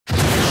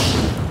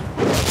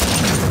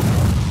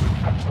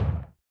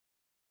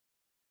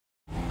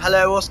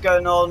Hello, what's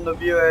going on, the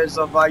viewers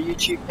of our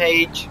YouTube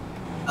page?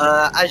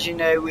 As you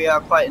know, we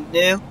are quite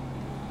new,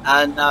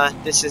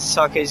 and this is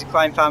Sarkozi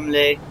Crime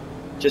Family,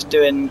 just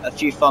doing a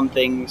few fun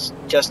things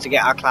just to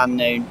get our clan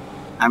known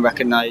and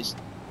recognised.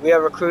 We are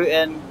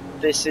recruiting.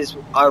 This is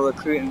our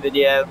recruiting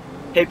video.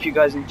 Hope you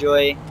guys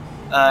enjoy.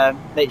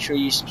 Make sure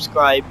you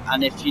subscribe,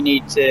 and if you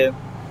need to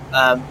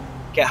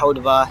get hold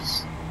of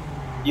us,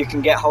 you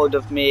can get hold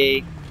of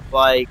me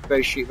by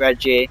Grove Street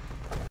Reggie.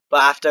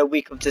 But after a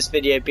week of this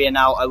video being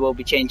out, I will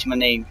be changing my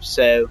name,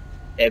 so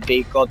it'll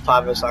be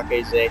Godfather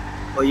Sarkozi,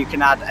 or you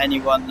can add any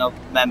one of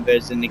the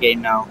members in the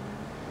game now.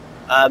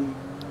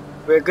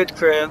 We're a good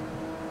crew.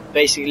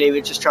 Basically,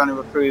 we're just trying to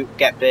recruit,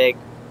 get big,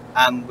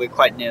 and we're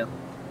quite new.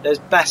 There's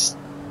best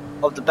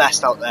of the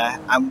best out there,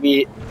 and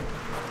we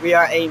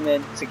are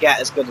aiming to get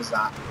as good as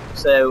that.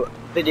 So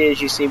videos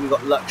you see, we've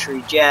got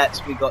luxury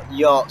jets, we've got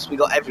yachts, we've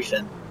got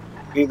everything.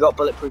 We've got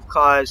bulletproof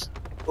cars.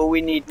 All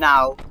we need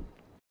now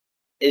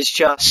is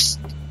just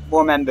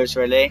more members,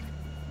 really.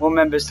 More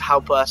members to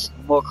help us,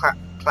 more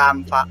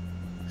clan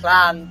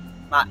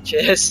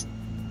matches,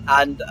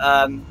 and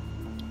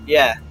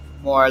yeah,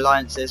 more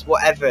alliances,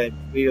 whatever,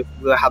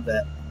 we'll have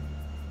it.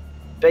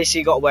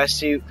 Basically, you got to wear a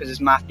suit because it's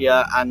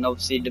Mafia, and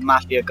obviously the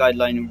Mafia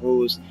guideline and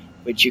rules,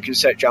 which you can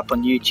search up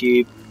on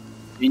YouTube.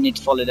 You need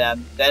to follow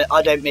them.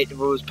 I don't make the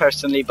rules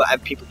personally, but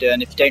other people do,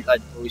 and if you don't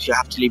like the rules, you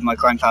have to leave my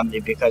crime family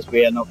because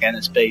we are not getting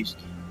exposed.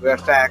 We're a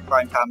fair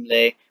crime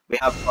family, we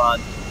have fun,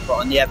 but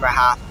on the other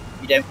half,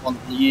 we don't want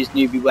to use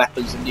newbie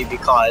weapons and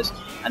newbie cars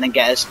and then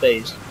get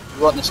exposed.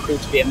 We want this crew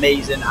to be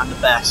amazing and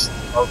the best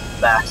of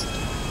the best.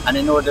 And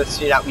in order to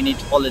do that, we need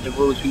to follow the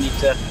rules. We need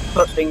to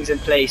put things in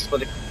place for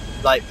the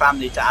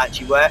family to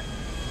actually work.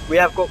 We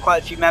have got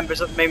quite a few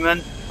members at the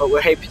moment, but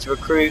we're hoping to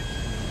recruit.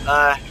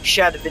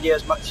 Share the video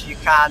as much as you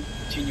can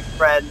between your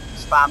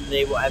friends,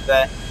 family,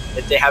 whatever.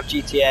 If they have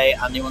GTA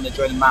and they want to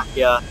join the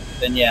Mafia,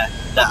 then yeah,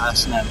 let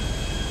us know.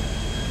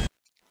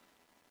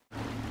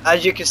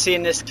 As you can see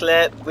in this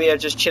clip, we are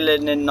just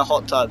chilling in the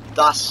hot tub.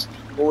 That's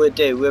all we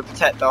do. We'll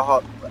protect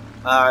our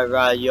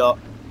yacht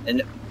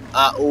in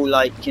all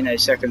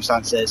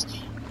circumstances.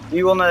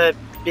 We want to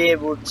be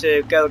able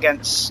to go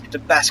against the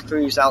best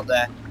crews out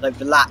there, like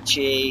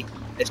Valachi,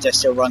 if they're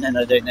still running,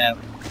 I don't know.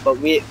 But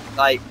we,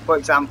 for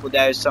example,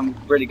 there's some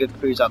really good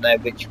crews out there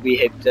which we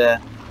hope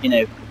to,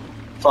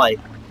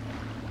 fight.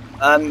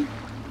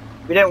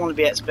 We don't want to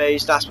be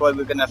exposed. That's why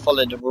we're going to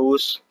follow the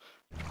rules.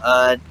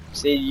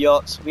 See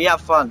yachts, we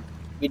have fun.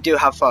 We do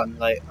have fun.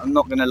 I'm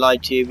not gonna lie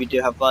to you, we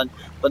do have fun.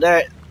 But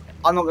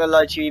I'm not gonna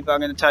lie to you either. I'm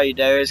gonna tell you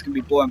there is gonna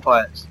be boring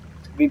parts.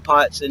 There's gonna be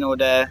parts in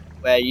order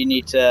where you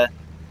need to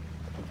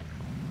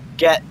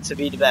get to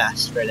be the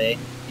best. Really,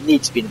 you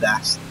need to be the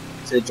best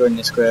to join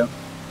this crew.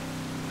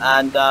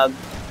 And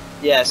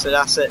yeah, so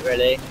that's it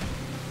really.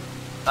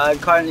 I'm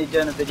currently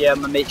doing a video.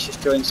 My mate's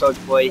just joined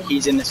Soldier Boy.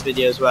 He's in this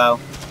video as well.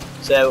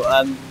 So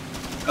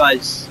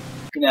guys,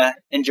 you're gonna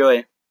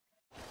enjoy.